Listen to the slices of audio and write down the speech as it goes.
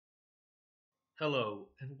Hello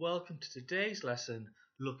and welcome to today's lesson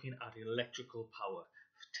looking at electrical power.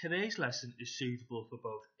 Today's lesson is suitable for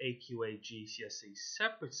both AQA GCSE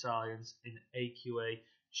separate science and AQA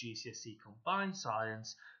GCSE combined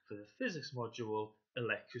science for the physics module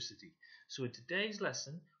electricity. So in today's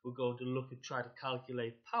lesson we're going to look at try to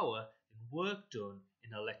calculate power and work done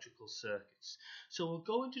in electrical circuits. So we're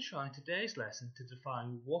going to try in today's lesson to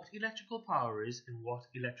define what electrical power is and what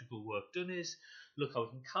electrical work done is. Look how we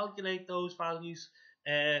can calculate those values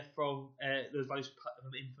from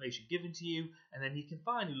information given to you, and then you can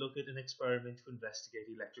finally look at an experiment to investigate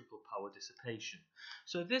electrical power dissipation.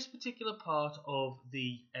 So this particular part of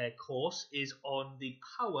the course is on the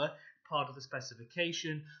power part of the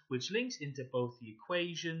specification, which links into both the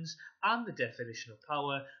equations and the definition of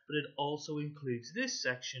power, but it also includes this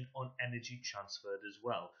section on energy transferred as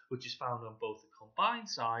well, which is found on both the combined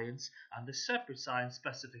science and the separate science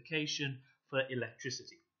specification for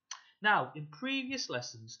electricity. Now, in previous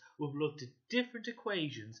lessons, we've looked at different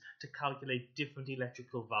equations to calculate different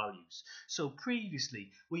electrical values. So previously,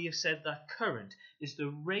 we have said that current is the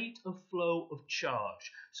rate of flow of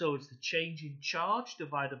charge. So it's the change in charge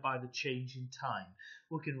divided by the change in time.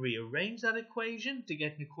 We can rearrange that equation to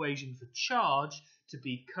get an equation for charge to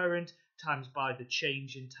be current times by the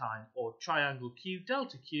change in time, or triangle Q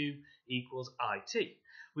delta Q equals IT.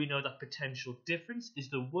 We know that potential difference is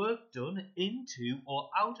the work done into or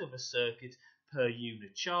out of a circuit per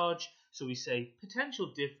unit charge. So we say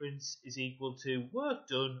potential difference is equal to work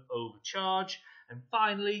done over charge. And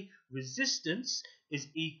finally, resistance is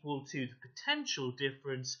equal to the potential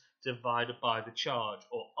difference divided by the charge,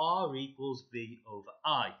 or R equals V over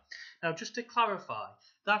I. Now, just to clarify,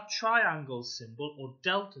 that triangle symbol or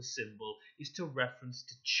delta symbol is to reference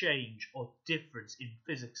to change or difference in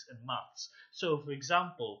physics and maths. So, for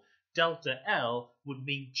example, delta L would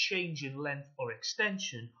mean change in length or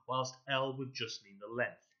extension, whilst L would just mean the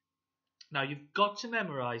length. Now, you've got to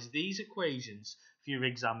memorize these equations for your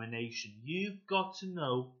examination. You've got to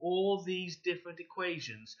know all these different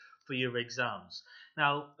equations for your exams.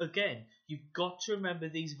 Now, again, you've got to remember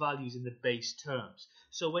these values in the base terms.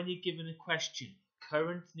 So when you're given a question,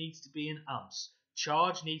 current needs to be in amps,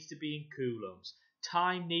 charge needs to be in coulombs,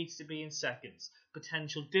 time needs to be in seconds,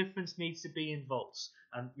 potential difference needs to be in volts,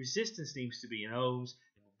 and resistance needs to be in ohms,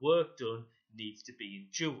 and work done needs to be in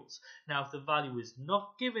joules. Now, if the value is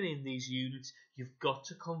not given in these units, you've got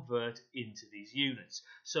to convert into these units.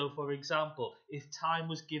 So, for example, if time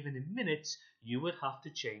was given in minutes, you would have to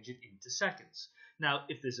change it into seconds. Now,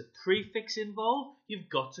 if there's a prefix involved, you've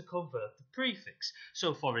got to convert the prefix.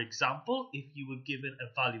 So, for example, if you were given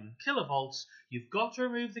a value in kilovolts, you've got to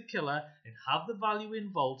remove the kilo and have the value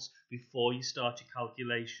in volts before you start your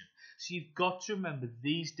calculation. So you've got to remember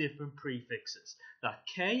these different prefixes. That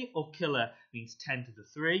K or kilo means 10 to the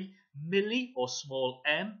 3, milli or small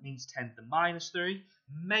m means 10 to the minus 3,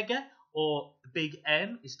 mega or big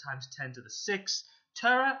M is times 10 to the 6,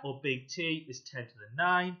 tera or big T is 10 to the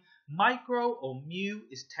 9, micro or mu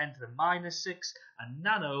is 10 to the minus 6, and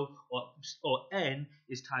nano or n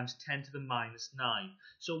is times 10 to the minus 9.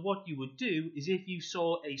 So what you would do is if you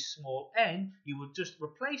saw a small n, you would just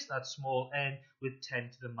replace that small n with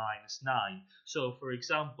 10 to the minus 9. So for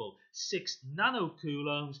example, 6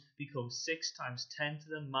 nanocoulombs becomes 6 times 10 to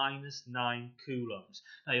the minus 9 coulombs.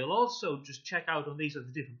 Now you'll also just check out on these are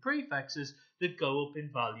the different prefixes that go up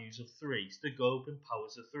in values of 3, so they go up in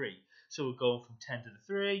powers of 3. So we're going from 10 to the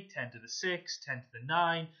 3, 10 to the 6, 10 to the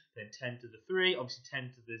 9, then 10 to the 3, obviously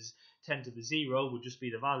 10 to the 0 would just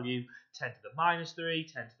be the value, 10 to the minus 3,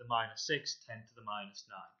 10 to the minus 6, 10 to the minus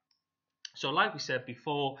 9. So like we said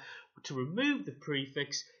before, to remove the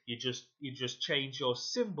prefix, you just change your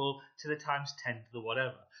symbol to the times 10 to the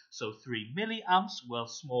whatever. So 3 milliamps, well,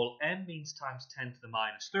 small m means times 10 to the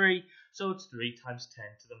minus 3, so it's 3 times 10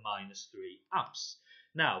 to the minus 3 amps.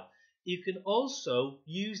 Now, you can also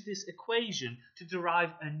use this equation to derive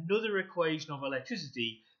another equation of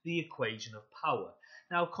electricity, the equation of power.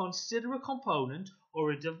 Now consider a component or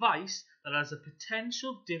a device that has a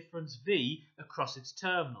potential difference V across its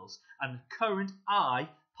terminals and a current I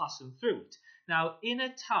passing through it. Now in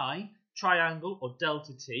a time triangle or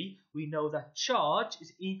delta T, we know that charge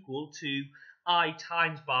is equal to I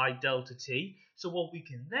times by delta T. So what we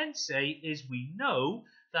can then say is we know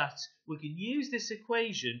that we can use this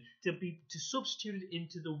equation to substitute it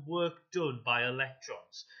into the work done by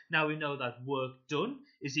electrons. Now we know that work done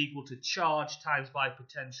is equal to charge times by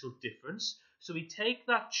potential difference. So we take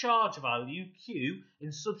that charge value, Q,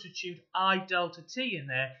 and substitute I delta T in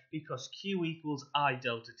there because Q equals I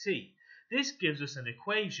delta T. This gives us an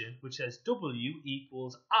equation which says W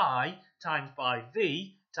equals I times by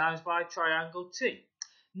V times by triangle T.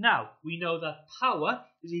 Now, we know that power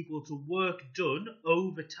is equal to work done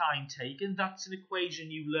over time taken. That's an equation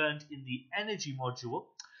you learned in the energy module.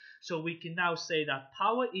 So we can now say that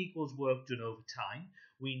power equals work done over time.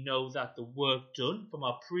 We know that the work done from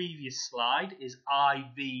our previous slide is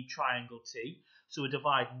IV triangle T. So we're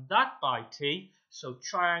dividing that by T. So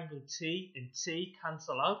triangle T and T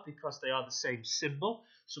cancel out because they are the same symbol.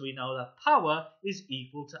 So we know that power is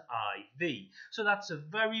equal to IV. So that's a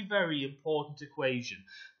very, very important equation.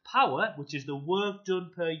 Power, which is the work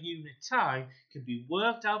done per unit time, can be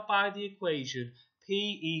worked out by the equation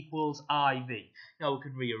P equals IV. Now we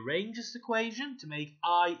can rearrange this equation to make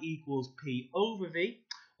I equals P over V,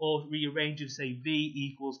 or rearrange it to say V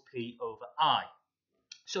equals P over I.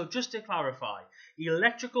 So just to clarify,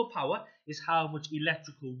 electrical power is how much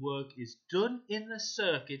electrical work is done in the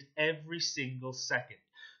circuit every single second.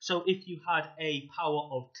 So if you had a power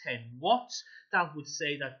of 10 watts, that would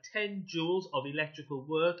say that 10 joules of electrical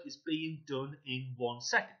work is being done in 1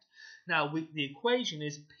 second. Now the equation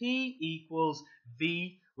is P equals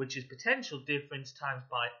V, which is potential difference, times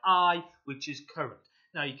by I, which is current.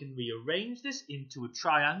 Now you can rearrange this into a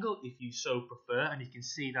triangle if you so prefer, and you can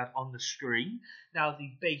see that on the screen. Now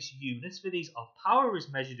the base units for these are power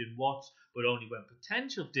is measured in watts, but only when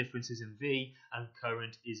potential difference is in V and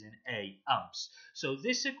current is in A amps. So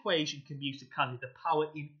this equation can be used to calculate the power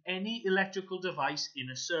in any electrical device in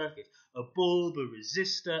a circuit. A bulb, a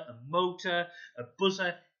resistor, a motor, a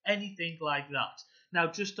buzzer, anything like that. Now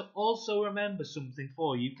just to also remember something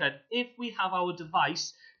for you, that if we have our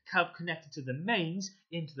device connected to the mains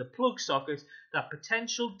into the plug socket, that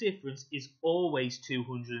potential difference is always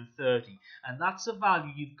 230, and that's a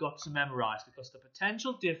value you've got to memorize, because the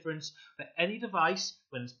potential difference for any device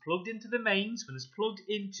when it's plugged into the mains, when it's plugged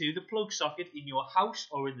into the plug socket in your house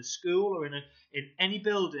or in the school or in any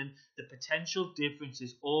building, the potential difference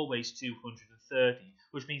is always 230,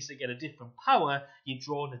 which means to get a different power, you're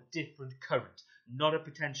drawing a different current, not a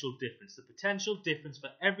potential difference. The potential difference for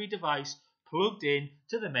every device plugged in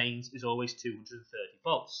to the mains is always 230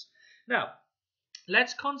 volts. Now,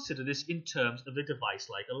 let's consider this in terms of a device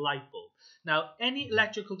like a light bulb. Now, any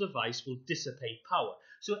electrical device will dissipate power.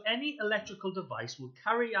 So any electrical device will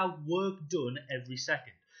carry out work done every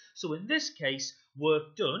second. So in this case,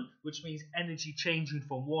 work done, which means energy changing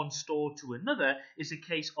from one store to another, is a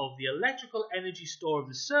case of the electrical energy store of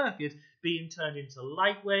the circuit being turned into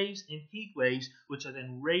light waves and heat waves, which are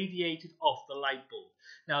then radiated off the light bulb.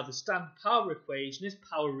 Now, the standard power equation is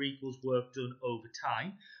power equals work done over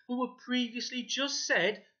time. But we previously just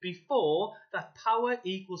said before that power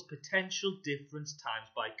equals potential difference times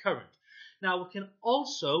by current. Now, we can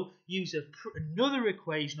also use another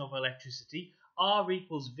equation of electricity, R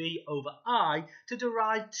equals V over I, to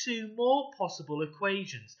derive two more possible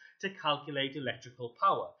equations to calculate electrical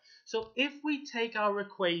power. So if we take our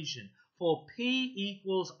equation for P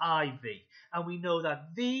equals IV, and we know that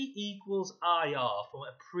V equals IR from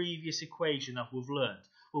a previous equation that we've learned,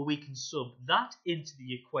 well, we can sub that into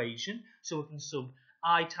the equation, so we can sub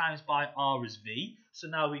I times by R is V. So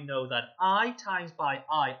now we know that I times by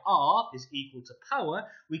IR is equal to power.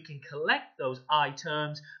 We can collect those I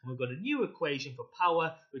terms, and we've got a new equation for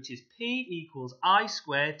power, which is P equals I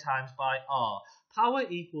squared times by R. Power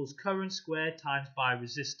equals current squared times by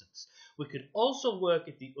resistance. We could also work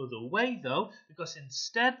it the other way though, because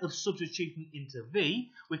instead of substituting into V,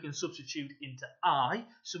 we can substitute into I.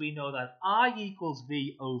 So we know that I equals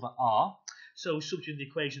V over R. So substituting the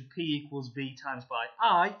equation P equals V times by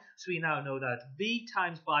I, so we now know that V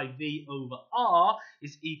times by V over R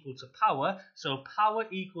is equal to power, so power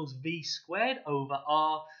equals V squared over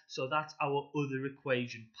R, so that's our other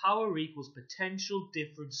equation. Power equals potential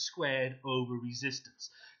difference squared over resistance.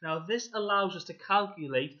 Now this allows us to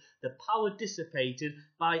calculate the power dissipated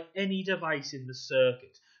by any device in the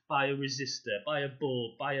circuit, by a resistor, by a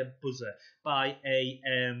bulb, by a buzzer, by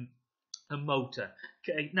a motor.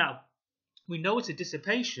 Okay, now we know it's a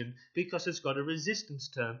dissipation because it's got a resistance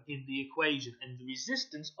term in the equation, and the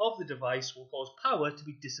resistance of the device will cause power to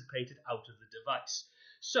be dissipated out of the device.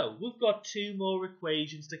 So we've got two more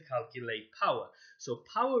equations to calculate power. So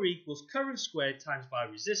power equals current squared times by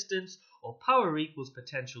resistance, or power equals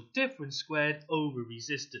potential difference squared over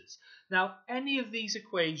resistance. Now any of these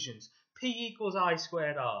equations, P equals I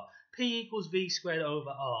squared R, P equals V squared over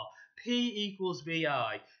R, P equals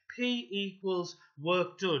VI, P equals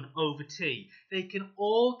work done over T. They can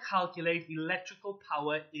all calculate electrical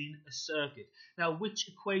power in a circuit. Now, which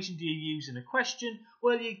equation do you use in a question?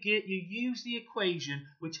 Well, you use the equation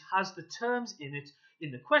which has the terms in it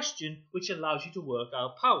in the question which allows you to work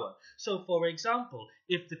out power. So, for example,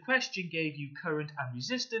 if the question gave you current and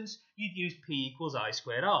resistance, you'd use P equals I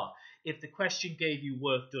squared R. If the question gave you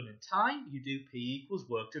work done in time, you do P equals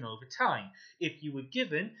work done over time. If you were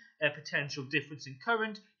given a potential difference in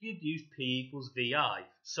current, you'd use P equals VI,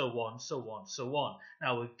 so on, so on, so on.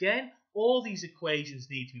 Now again, all these equations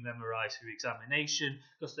need to be memorized for examination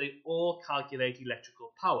because they all calculate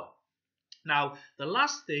electrical power. Now, the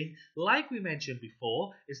last thing, like we mentioned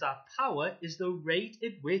before, is that power is the rate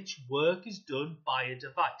at which work is done by a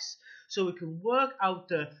device. So we can work out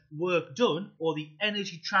the work done or the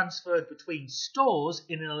energy transferred between stores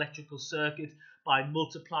in an electrical circuit by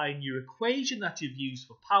multiplying your equation that you've used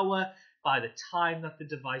for power by the time that the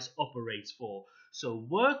device operates for. So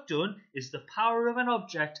work done is the power of an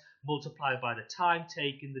object multiplied by the time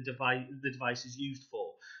taken the device is used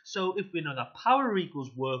for. So if we know that power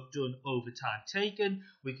equals work done over time taken,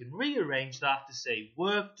 we can rearrange that to say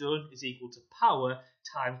work done is equal to power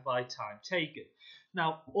times by time taken.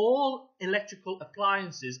 Now, all electrical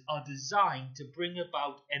appliances are designed to bring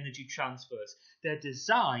about energy transfers. They're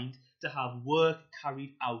designed to have work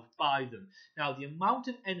carried out by them. Now, the amount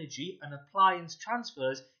of energy an appliance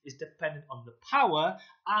transfers is dependent on the power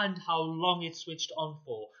and how long it's switched on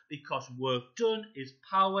for, because work done is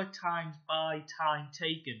power times by time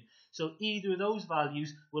taken. So either of those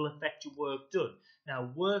values will affect your work done.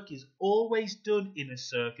 Now, work is always done in a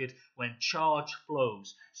circuit when charge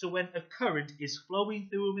flows. So when a current is flowing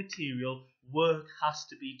through a material, work has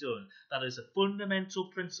to be done. That is a fundamental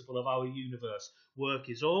principle of our universe. Work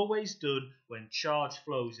is always done when charge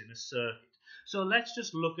flows in a circuit. So let's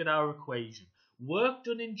just look at our equation. Work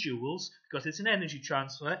done in joules, because it's an energy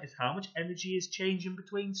transfer, is how much energy is changing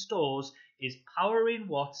between stores, is power in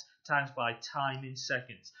watts times by time in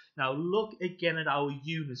seconds. Now look again at our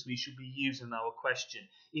units we should be using in our question.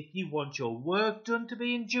 If you want your work done to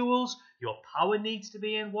be in joules, your power needs to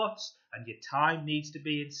be in watts, and your time needs to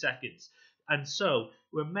be in seconds. And so,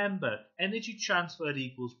 remember, energy transferred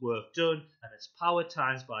equals work done, and it's power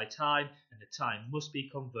times by time, and the time must be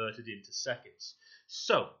converted into seconds.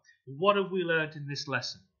 So, what have we learned in this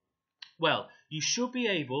lesson? Well, you should be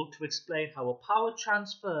able to explain how a power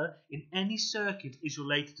transfer in any circuit is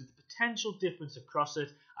related to the potential difference across it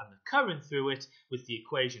and the current through it with the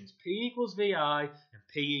equations P equals VI and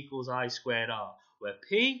P equals I squared R, where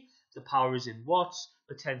P, the power is in watts,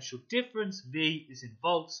 potential difference V is in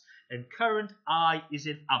volts, and current I is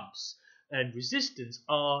in amps, and resistance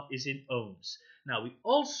R is in ohms. Now, we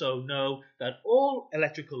also know that all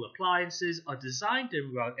electrical appliances are designed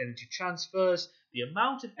to run energy transfers. The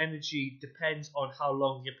amount of energy depends on how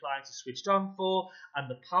long the appliance is switched on for and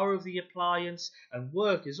the power of the appliance, and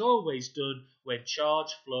work is always done when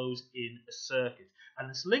charge flows in a circuit. And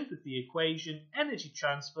it's linked with the equation energy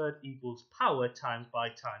transferred equals power times by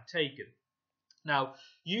time taken. Now,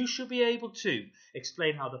 you should be able to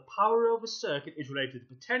explain how the power of a circuit is related to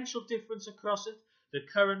the potential difference across it, the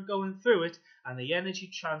current going through it, and the energy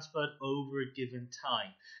transferred over a given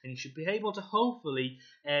time. And you should be able to hopefully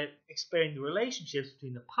explain the relationships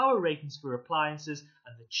between the power ratings for appliances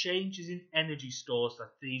and the changes in energy stores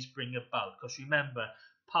that these bring about. Because remember,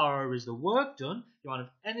 power is the work done, the amount of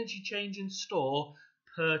energy change in store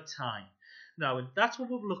per time. Now, and that's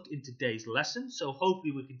what we've looked in today's lesson. So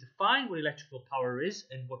hopefully we can define what electrical power is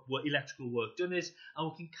and what electrical work done is,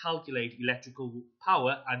 and we can calculate electrical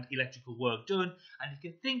power and electrical work done. And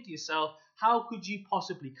you can think to yourself, how could you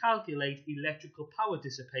possibly calculate electrical power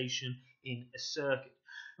dissipation in a circuit?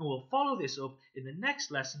 And we'll follow this up in the next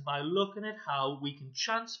lesson by looking at how we can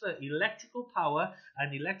transfer electrical power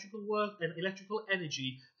and electrical work and electrical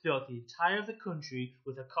energy throughout the entire of the country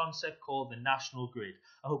with a concept called the national grid.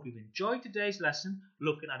 I hope you've enjoyed today's lesson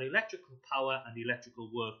looking at electrical power and electrical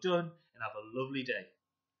work done, and have a lovely day.